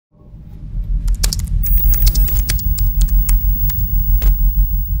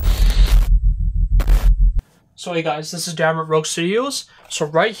So hey guys, this is Dan with Rogue Studios. So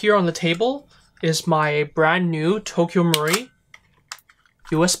right here on the table is my brand new Tokyo Marui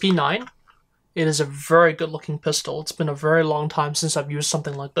USP9. It is a very good looking pistol. It's been a very long time since I've used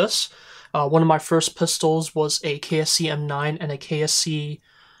something like this. One of my first pistols was a KSC M9 and a KSC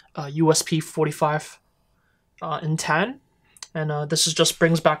USP45 in tan. And this just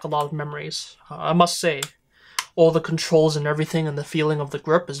brings back a lot of memories. I must say, all the controls and everything and the feeling of the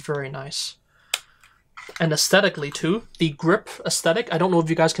grip is very nice. And aesthetically too, the grip aesthetic, I don't know if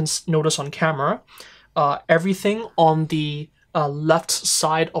you guys can notice on camera, everything on the left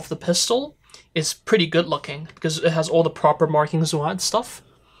side of the pistol is pretty good looking because it has all the proper markings and all that stuff.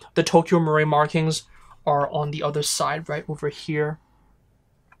 The Tokyo Marui markings are on the other side, right over here,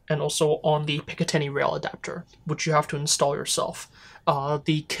 and also on the Picatinny rail adapter, which you have to install yourself.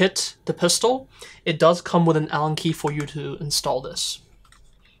 The kit, the pistol, it does come with an Allen key for you to install this.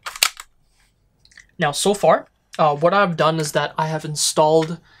 Now, so far, what I've done is that I have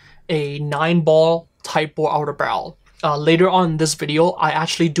installed a 9-ball type bore outer barrel. Later on in this video, I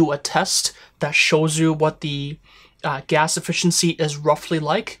actually do a test that shows you what the gas efficiency is roughly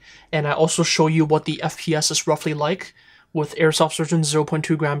like, and I also show you what the FPS is roughly like with Airsoft Surgeon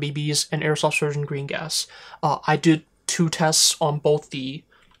 0.2 gram BBs and Airsoft Surgeon green gas. I did 2 tests on both the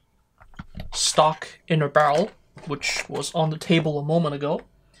stock inner barrel, which was on the table a moment ago,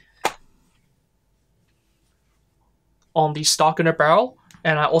 on the stock inner barrel,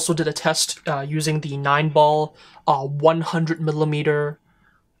 and I also did a test using the 9-ball 100mm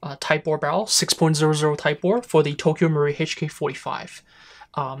type bore barrel, 6.00 type bore for the Tokyo Marui HK45.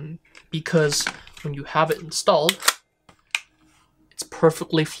 Because when you have it installed, it's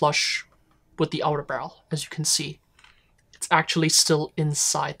perfectly flush with the outer barrel. As you can see, it's actually still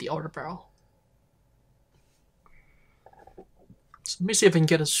inside the outer barrel. So let me see if I can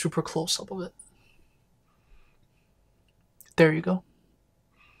get a super close up of it. There you go.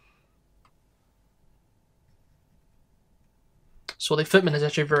 So the fitment is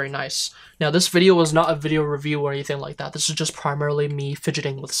actually very nice. Now this video was not a video review or anything like that. This is just primarily me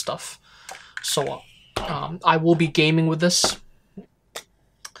fidgeting with stuff. So I will be gaming with this.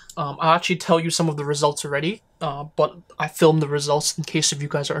 I'll actually tell you some of the results already, but I filmed the results in case if you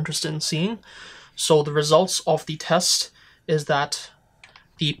guys are interested in seeing. So the results of the test is that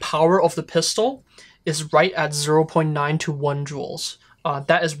the power of the pistol is right at 0.9 to 1 joules.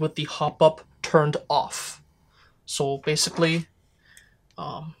 That is with the hop-up turned off. So basically,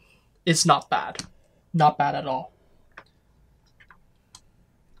 it's not bad. Not bad at all.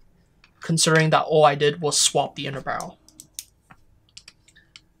 Considering that all I did was swap the inner barrel.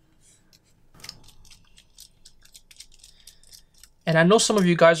 And I know some of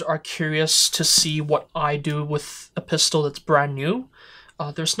you guys are curious to see what I do with a pistol that's brand new.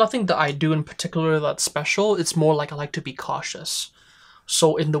 There's nothing that I do in particular that's special. It's more like I like to be cautious.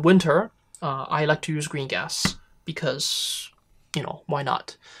 So in the winter, I like to use green gas because, you know, why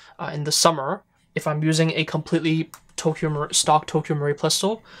not? In the summer, if I'm using a completely stock Tokyo Marui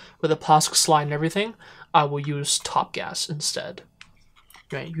pistol with a plastic slide and everything, I will use top gas instead.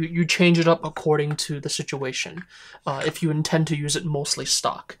 Right? You change it up according to the situation. If you intend to use it mostly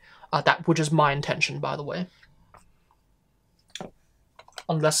stock, which is my intention, by the way.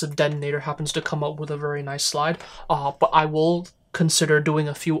 Unless a detonator happens to come up with a very nice slide. But I will consider doing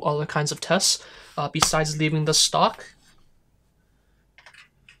a few other kinds of tests besides leaving the stock.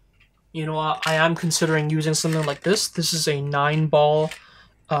 You know, I am considering using something like this. This is a 9-ball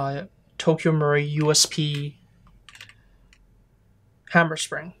Tokyo Marui USP hammer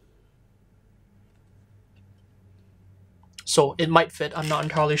spring. So it might fit. I'm not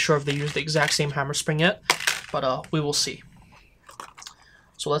entirely sure if they use the exact same hammer spring yet, but we will see.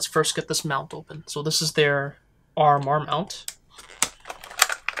 So let's first get this mount open. So this is their RMR mount.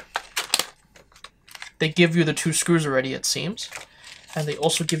 They give you the 2 screws already, it seems. And they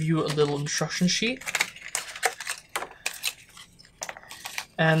also give you a little instruction sheet.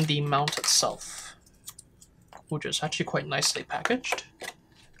 And the mount itself, which is actually quite nicely packaged,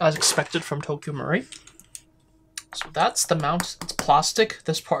 as expected from Tokyo Marui. So that's the mount. It's plastic.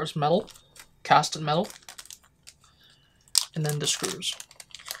 This part is metal, casted metal. And then the screws.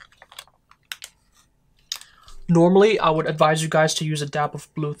 Normally, I would advise you guys to use a dab of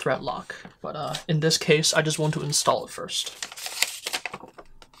blue thread lock, but in this case, I just want to install it first.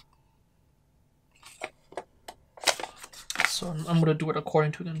 So I'm going to do it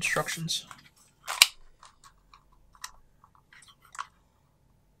according to the instructions.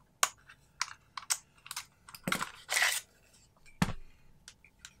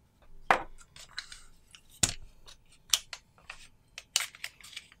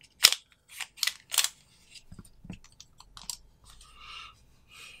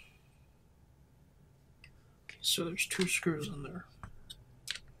 so there's 2 screws in there.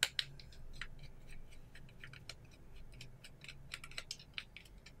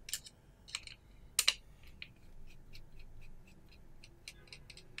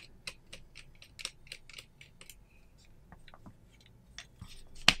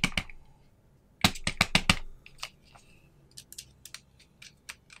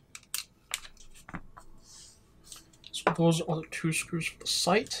 So those are the 2 screws for the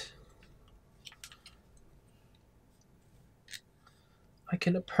sight. I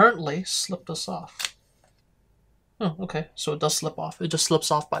can apparently slip this off. Oh, okay, so it does slip off. It just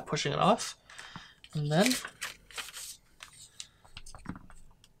slips off by pushing it off. And then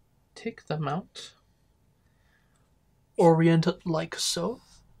take the mount, orient it like so,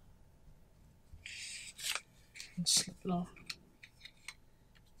 and slip it on.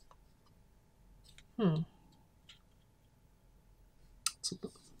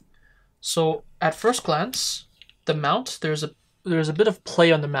 So at first glance, the mount, there's a bit of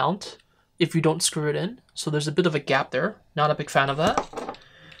play on the mount if you don't screw it in. So there's a bit of a gap there. Not a big fan of that.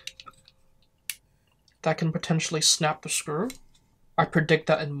 That can potentially snap the screw. I predict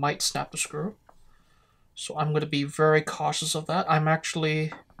that it might snap the screw. So I'm going to be very cautious of that. I'm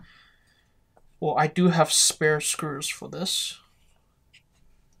actually... Well, I do have spare screws for this.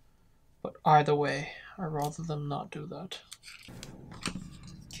 But either way, I'd rather them not do that.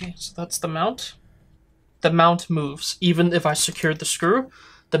 Okay, so that's the mount. The mount moves. Even if I secured the screw,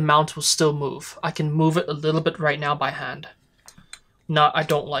 the mount will still move. I can move it a little bit right now by hand. No, I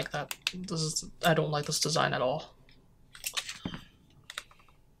don't like that. I don't like this design at all.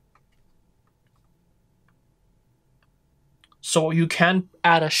 So you can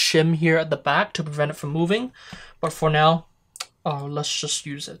add a shim here at the back to prevent it from moving, but for now, let's just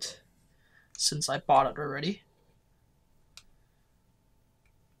use it since I bought it already.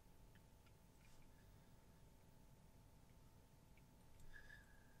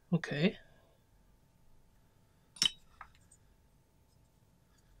 Okay.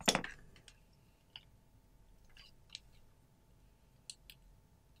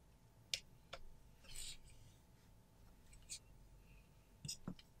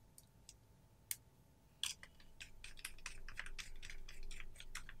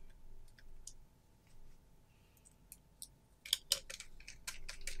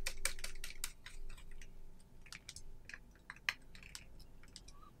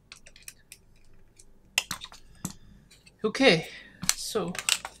 Okay, so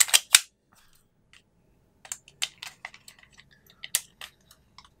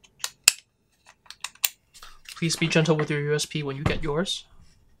please be gentle with your USP when you get yours.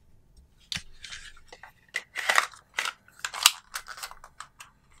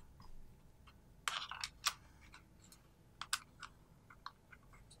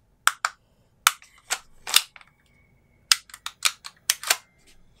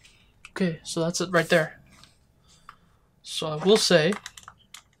 Okay, so that's it right there. So I will say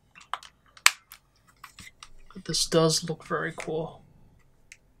that this does look very cool.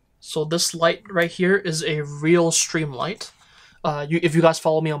 So this light right here is a real stream light. If you guys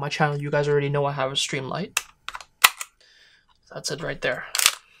follow me on my channel, you guys already know I have a stream light. That's it right there.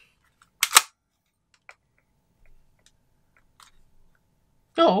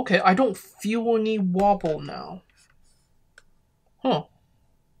 Oh, okay, I don't feel any wobble now. Huh.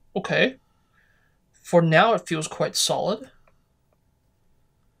 Okay. For now, it feels quite solid.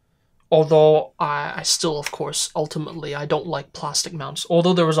 Although, I still, of course, ultimately, I don't like plastic mounts.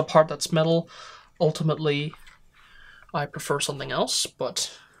 Although there was a part that's metal, ultimately, I prefer something else.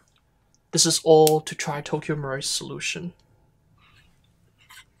 But this is all to try Tokyo Maruy's solution.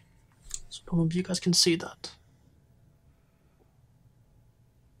 So I don't know if you guys can see that.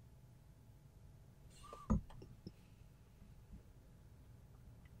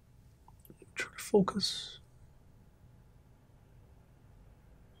 Try to focus.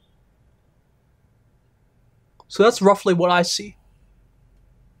 So that's roughly what I see.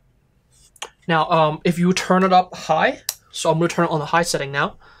 Now, if you turn it up high, so I'm going to turn it on the high setting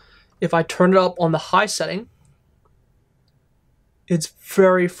now. If I turn it up on the high setting, it's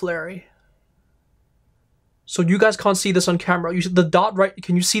very flary. So you guys can't see this on camera. The dot, right?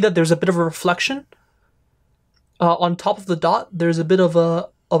 Can you see that there's a bit of a reflection? On top of the dot, there's a bit of a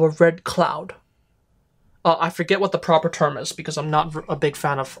red cloud. I forget what the proper term is because I'm not a big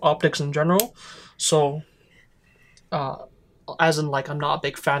fan of optics in general. So, as in, like, I'm not a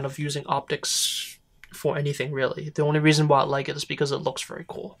big fan of using optics for anything, really. The only reason why I like it is because it looks very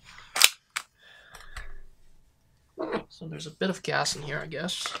cool. So there's a bit of gas in here, I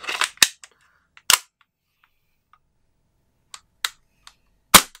guess.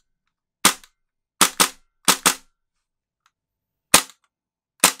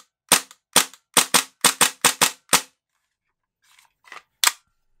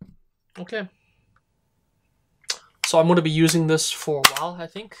 Okay. So I'm going to be using this for a while, I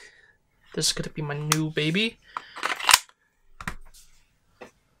think. This is going to be my new baby.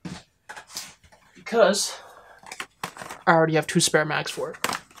 Because I already have 2 spare mags for it.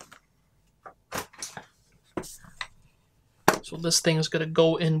 So this thing is going to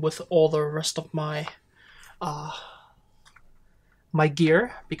go in with all the rest of my my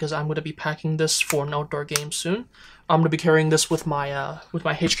gear, because I'm going to be packing this for an outdoor game soon. I'm going to be carrying this with my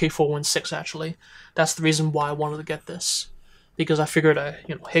HK416 actually. That's the reason why I wanted to get this, because I figured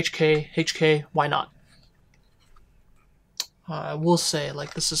HK, why not? I will say,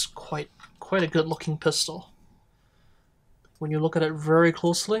 like, this is quite a good looking pistol when you look at it very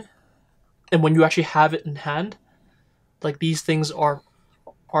closely, and when you actually have it in hand. Like, these things are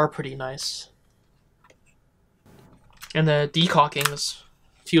pretty nice. And the decocking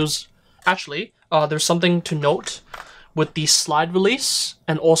feels actually there's something to note with the slide release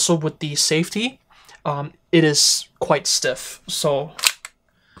and also with the safety. It is quite stiff. So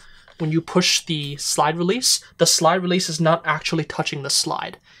when you push the slide release is not actually touching the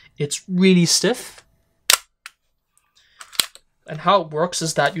slide. It's really stiff. And how it works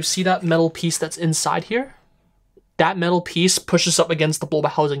is that you see that metal piece that's inside here? That metal piece pushes up against the bulb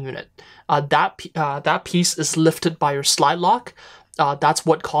housing unit. That piece is lifted by your slide lock. That's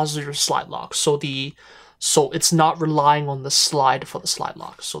what causes your slide lock. So it's not relying on the slide for the slide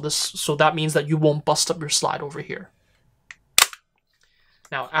lock. So that means that you won't bust up your slide over here.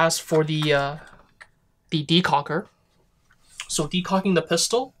 Now, as for the decocker, so decocking the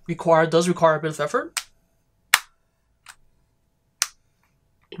pistol does require a bit of effort.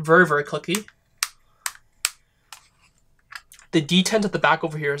 Very, very clicky. The detent at the back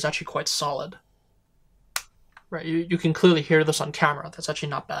over here is actually quite solid. Right, you can clearly hear this on camera. That's actually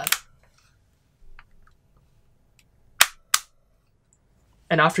not bad.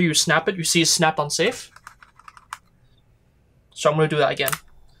 And after you snap it, you see it snapped on safe. So I'm going to do that again.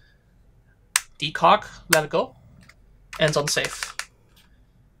 Decock, let it go. Ends on safe.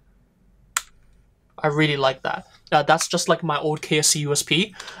 I really like that. That's just like my old KSC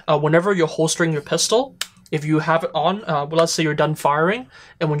USP. Whenever you're holstering your pistol, if you have it on, well, let's say you're done firing,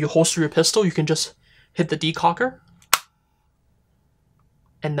 and when you holster your pistol, you can just hit the decocker,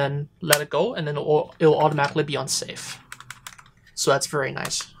 and then let it go, and then it'll automatically be on safe. So that's very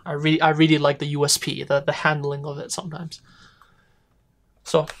nice. I really like the USP, the handling of it sometimes.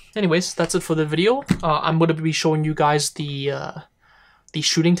 So, anyways, that's it for the video. I'm going to be showing you guys the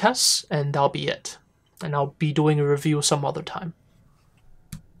shooting tests, and that'll be it. And I'll be doing a review some other time.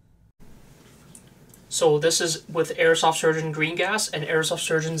 So this is with Airsoft Surgeon Green Gas and Airsoft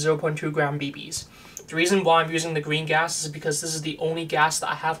Surgeon 0.2 gram BBs. The reason why I'm using the green gas is because this is the only gas that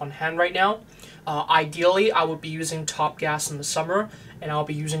I have on hand right now. Ideally, I would be using top gas in the summer, and I'll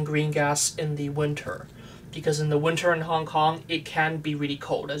be using green gas in the winter. Because in the winter in Hong Kong, it can be really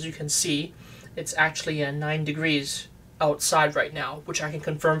cold. As you can see, it's actually 9 degrees outside right now, which I can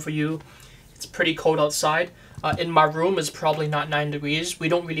confirm for you. It's pretty cold outside. In my room, it's probably not 9 degrees. We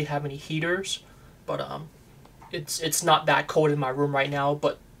don't really have any heaters. But it's not that cold in my room right now,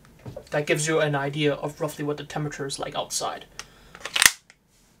 but that gives you an idea of roughly what the temperature is like outside.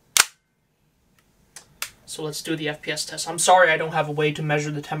 So let's do the FPS test. I'm sorry I don't have a way to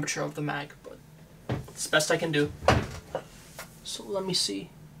measure the temperature of the mag, but it's the best I can do. So let me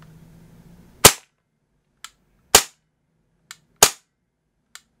see.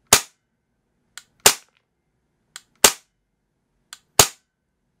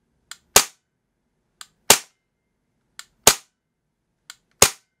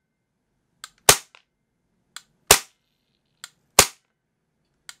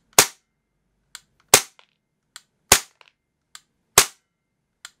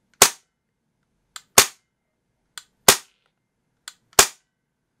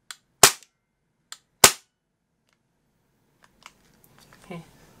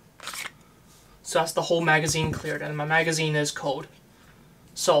 So that's the whole magazine cleared, and my magazine is cold.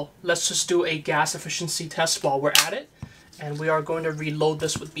 So let's just do a gas efficiency test while we're at it. And we are going to reload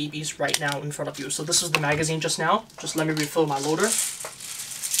this with BBs right now in front of you. So this is the magazine just now. Just let me refill my loader.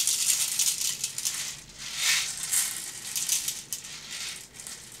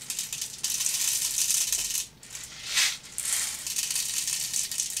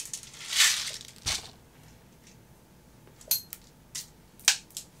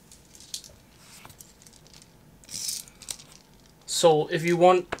 So if you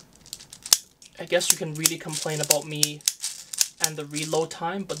want, I guess you can really complain about me and the reload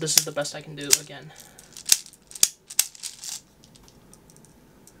time, but this is the best I can do again.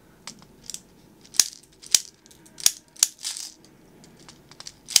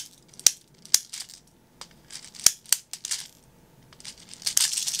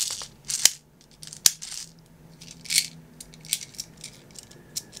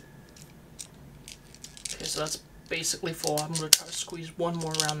 so that's basically full. I'm going to try to squeeze one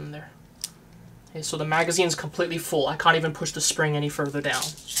more round in there. Okay, so the magazine's completely full. I can't even push the spring any further down.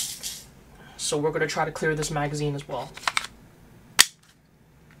 So we're going to try to clear this magazine as well.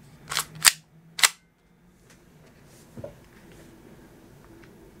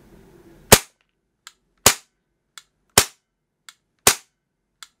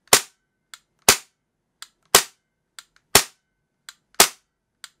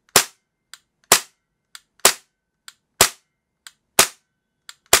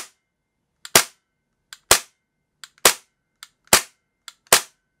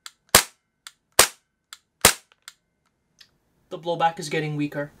 The blowback is getting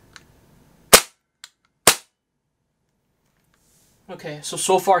weaker. Okay,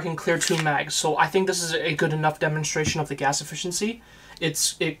 so far I can clear 2 mags, so I think this is a good enough demonstration of the gas efficiency.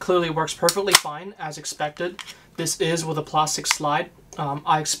 It clearly works perfectly fine, as expected. This is with a plastic slide.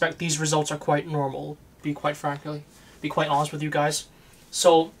 I expect these results are quite normal, be quite honest with you guys.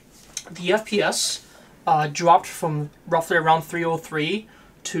 So, the FPS dropped from roughly around 303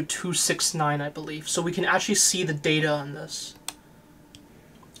 to 269, I believe. So we can actually see the data on this.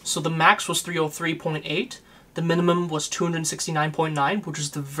 So the max was 303.8, the minimum was 269.9, which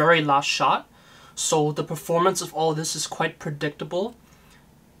is the very last shot. So the performance of all of this is quite predictable.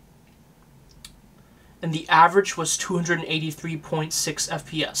 And the average was 283.6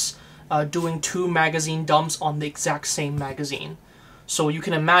 FPS, doing 2 magazine dumps on the exact same magazine. So you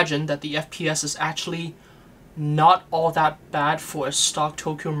can imagine that the FPS is actually not all that bad for a stock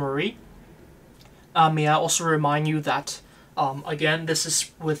Tokyo Marui. May I also remind you that again, this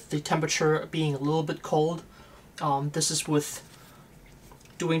is with the temperature being a little bit cold. This is with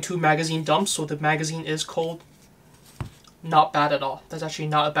doing 2 magazine dumps, so the magazine is cold. Not bad at all. That's actually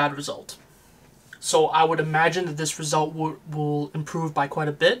not a bad result. So I would imagine that this result will improve by quite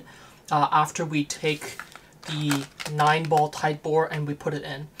a bit after we take the 9-ball tight bore and we put it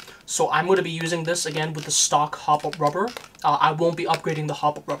in. So I'm going to be using this again with the stock hop-up rubber. I won't be upgrading the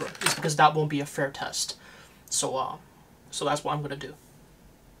hop-up rubber, just because that won't be a fair test. So that's what I'm going to do.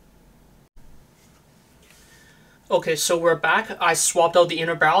 Okay, so we're back. I swapped out the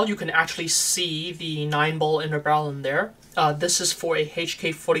inner barrel. You can actually see the 9-ball inner barrel in there. This is for a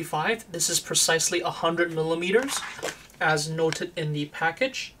HK45. This is precisely 100 millimeters, as noted in the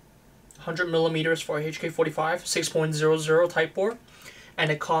package. 100 millimeters for a HK45, 6.00 type bore, and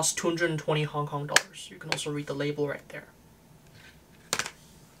it costs 220 Hong Kong dollars. You can also read the label right there.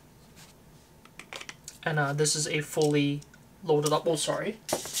 And this is a fully loaded up. Oh, sorry.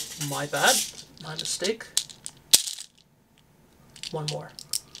 My bad. My mistake. One more.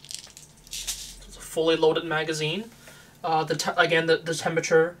 So it's a fully loaded magazine. Again, the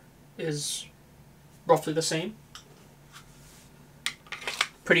temperature is roughly the same.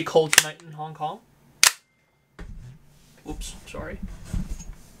 Pretty cold tonight in Hong Kong. Oops, sorry.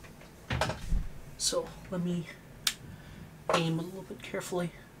 So let me aim a little bit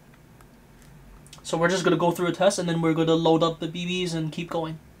carefully. So we're just going to go through a test, and then we're going to load up the BBs and keep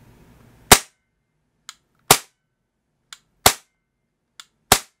going.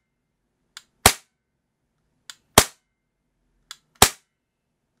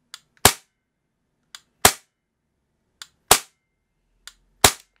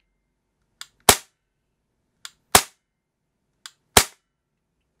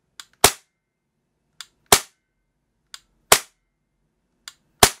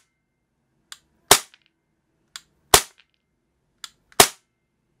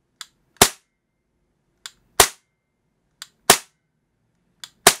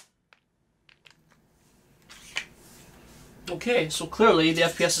 Okay, so clearly the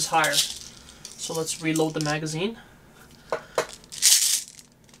FPS is higher. So let's reload the magazine.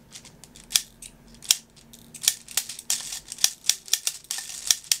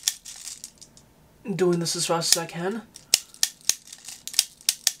 Doing this as fast as I can.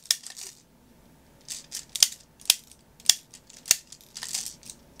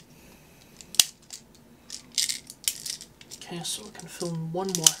 Okay, so we can film one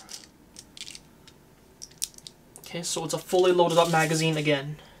more. Okay, so it's a fully loaded up magazine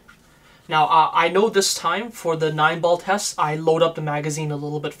again. Now, I know this time for the 9-ball test, I load up the magazine a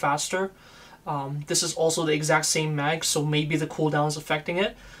little bit faster. This is also the exact same mag, so maybe the cooldown is affecting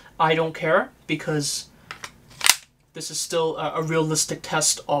it. I don't care, because this is still a realistic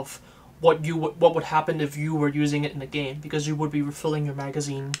test of what would happen if you were using it in the game, because you would be refilling your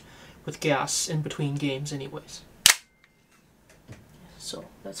magazine with gas in between games anyways. So,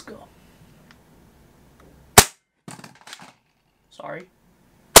 let's go. Sorry.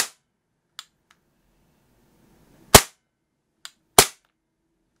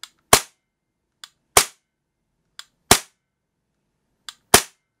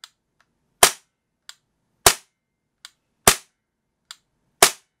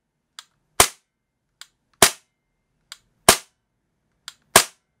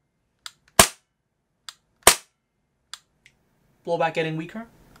 Blowback getting weaker.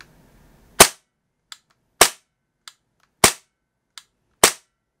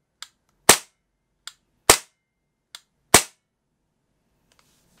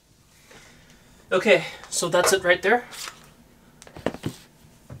 Okay, so that's it right there.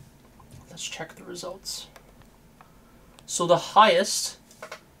 Let's check the results. So the highest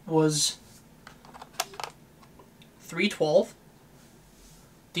was 312.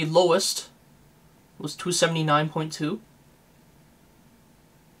 The lowest was 279.2.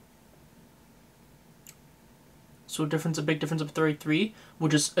 So a big difference of 33,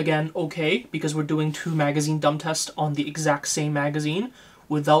 which is again okay because we're doing 2 magazine dumb tests on the exact same magazine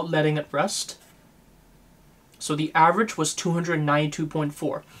without letting it rest. So the average was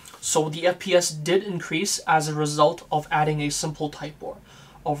 292.4. So the FPS did increase as a result of adding a simple type bore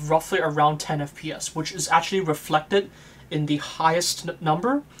of roughly around 10 FPS, which is actually reflected in the highest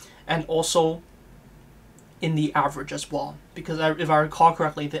number and also in the average as well. Because if I recall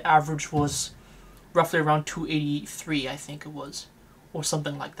correctly, the average was roughly around 283, I think it was, or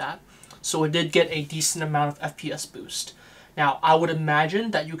something like that. So it did get a decent amount of FPS boost. Now, I would imagine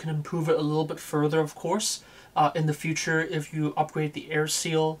that you can improve it a little bit further, of course, in the future if you upgrade the air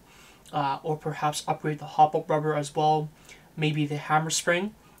seal, or perhaps upgrade the hop-up rubber as well, maybe the hammer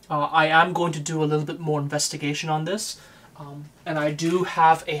spring. I am going to do a little bit more investigation on this, and I do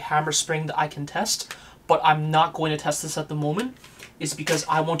have a hammer spring that I can test, but I'm not going to test this at the moment. It's because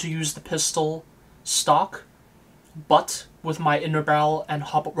I want to use the pistol stock, but with my inner barrel and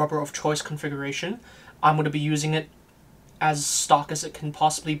hop-up rubber of choice configuration. I'm going to be using it as stock as it can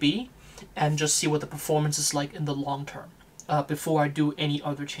possibly be, and just see what the performance is like in the long term before I do any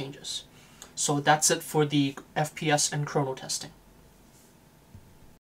other changes. So that's it for the FPS and chrono testing.